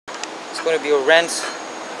gonna be a rant.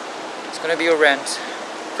 It's gonna be a rant.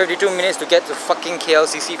 52 minutes to get to fucking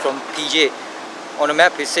KLCC from PJ. On the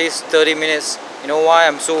map it says 30 minutes. You know why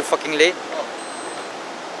I'm so fucking late?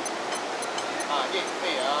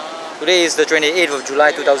 Today is the 28th of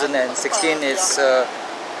July 2016. It's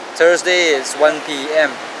Thursday, it's 1 PM.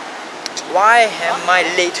 Why am I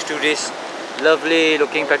late to this lovely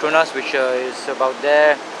looking Petronas, which is about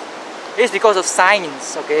there? It's because of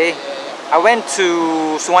signs, okay? I went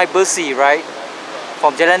to Sungai Bersih, right?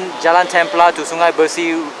 From Jalan Templar to Sungai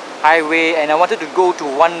Bersih Highway, and I wanted to go to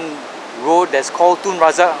one road that's called Tun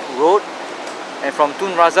Razak Road. And from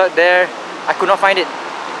Tun Razak there, I could not find it.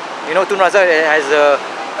 You know, Tun Razak has a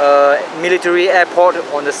military airport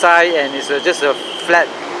on the side, and it's just a flat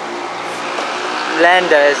land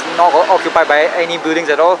that is not occupied by any buildings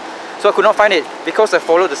at all. So I could not find it because I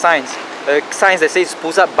followed the signs. Signs that says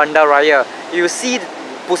Pusat Bandaraya. You see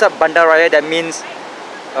Pusat Bandaraya, that means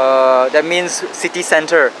city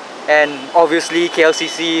center, and obviously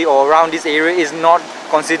KLCC or around this area is not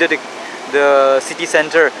considered the city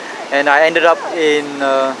center, and I ended up in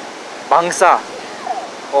Bangsa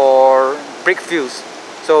or Brickfields.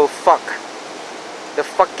 So fuck. The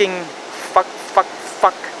fucking fuck.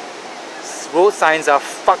 Road signs are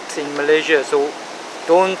fucked in Malaysia, so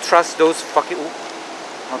don't trust those fucking... Ooh,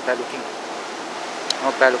 not bad looking.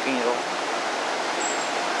 Not bad looking at all.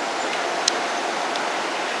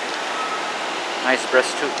 Nice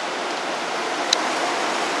breast too.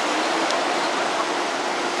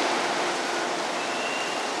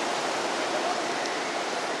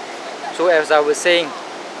 So as I was saying,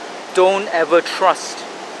 don't ever trust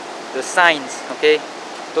the signs, okay?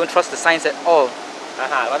 Don't trust the signs at all.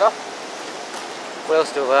 What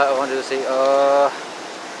else do I wanted to say? Oh,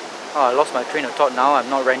 I lost my train of thought now. I'm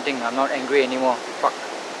not ranting, I'm not angry anymore. Fuck.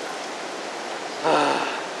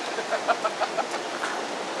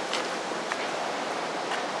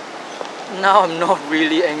 Now I'm not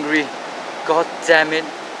really angry. God damn it.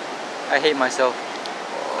 I hate myself.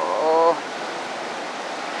 Oh,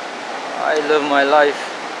 I love my life.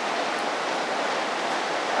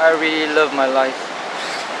 I really love my life.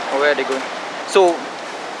 Oh, where are they going? So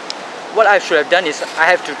what I should have done is I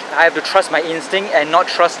have to trust my instinct and not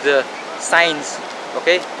trust the signs.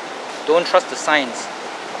 Okay? Don't trust the signs.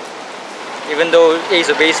 Even though Ace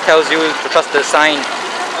of Base tells you to trust the sign,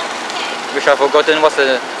 which I've forgotten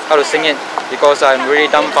how to sing it because I'm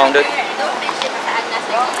really dumbfounded. Don't mention pasal Anas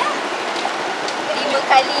lagi lah.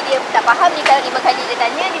 5 kali dia tak faham ni, kalau 5 kali dia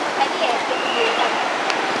tanya, 5 kali dia tunggu.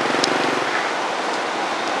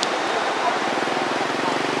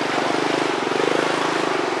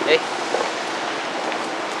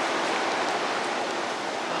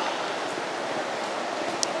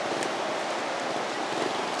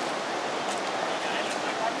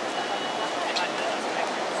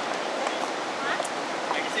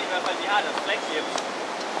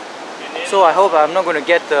 So I hope I'm not going to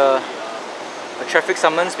get a traffic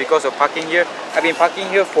summons because of parking here. I've been parking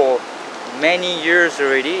here for many years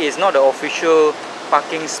already. It's not the official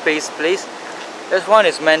parking space place. This one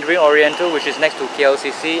is Mandarin Oriental, which is next to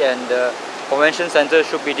KLCC, and the convention center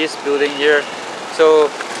should be this building here. So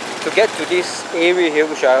to get to this area here,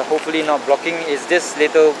 which are hopefully not blocking, is this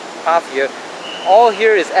little path here. All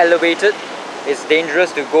here is elevated. It's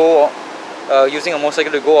dangerous to go using a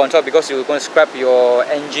motorcycle to go on top because you're going to scrap your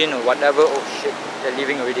engine or whatever. Oh shit, they're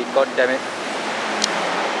leaving already, god damn it.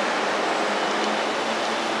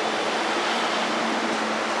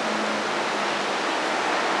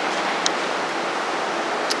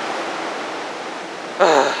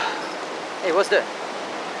 Hey, what's that?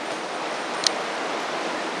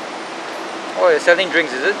 Oh, you're selling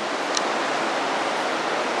drinks, is it?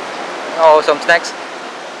 Oh, some snacks.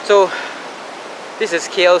 So this is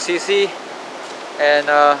KLCC, and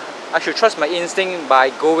I should trust my instinct by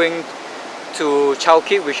going to Chow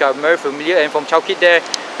Kit, which I'm very familiar, and from Chow Kit there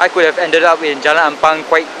I could have ended up in Jalan Ampang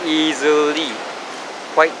quite easily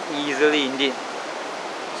indeed.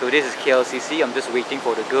 So this is KLCC. I'm just waiting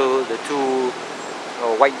for the two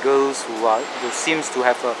white girls who seems to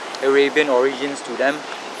have Arabian origins to them,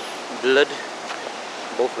 blood,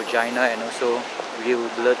 both vagina and also real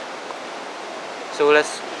blood. So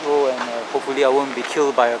let's go, and hopefully I won't be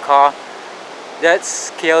killed by a car. That's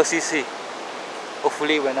KLCC.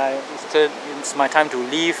 Hopefully when it's my time to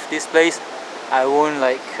leave this place, I won't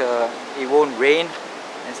it won't rain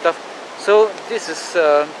and stuff. So this is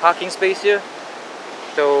parking space here.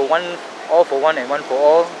 So all for one and one for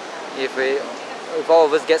all. If all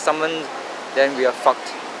of us get summoned, then we are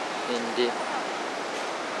fucked indeed.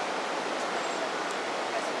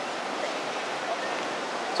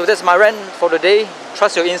 So that's my rant for the day.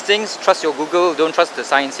 Trust your instincts, trust your Google, don't trust the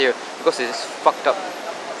science here because it's fucked up.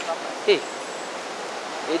 Hey,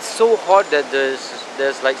 it's so hot that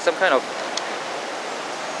there's like some kind of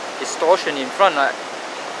distortion in front.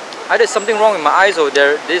 Either something wrong with my eyes or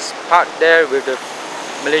this part there with the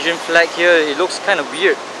Malaysian flag here, it looks kind of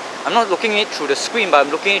weird. I'm not looking it through the screen, but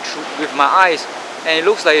I'm looking it through with my eyes, and it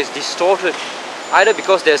looks like it's distorted. Either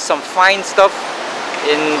because there's some fine stuff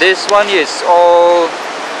in this one here, it's all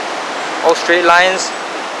straight lines,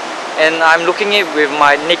 and I'm looking it with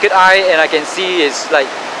my naked eye, and I can see it's like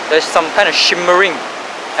there's some kind of shimmering,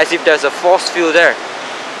 as if there's a force field there.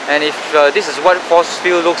 And if this is what force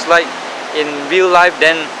field looks like in real life,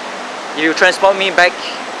 then if you transport me back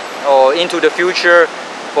or into the future,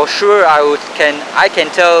 for sure I can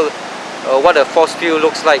tell what a force field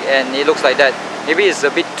looks like, and it looks like that. Maybe it's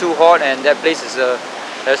a bit too hot, and that place is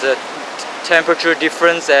there's a temperature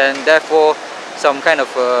difference, and therefore some kind of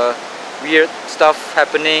weird stuff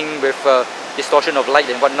happening with distortion of light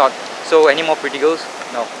and whatnot. So any more pretty girls?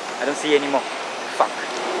 No, I don't see any more. Fuck.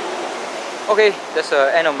 Okay, that's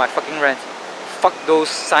the end of my fucking rant. Fuck those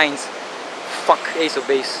signs. Fuck Ace of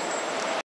Base.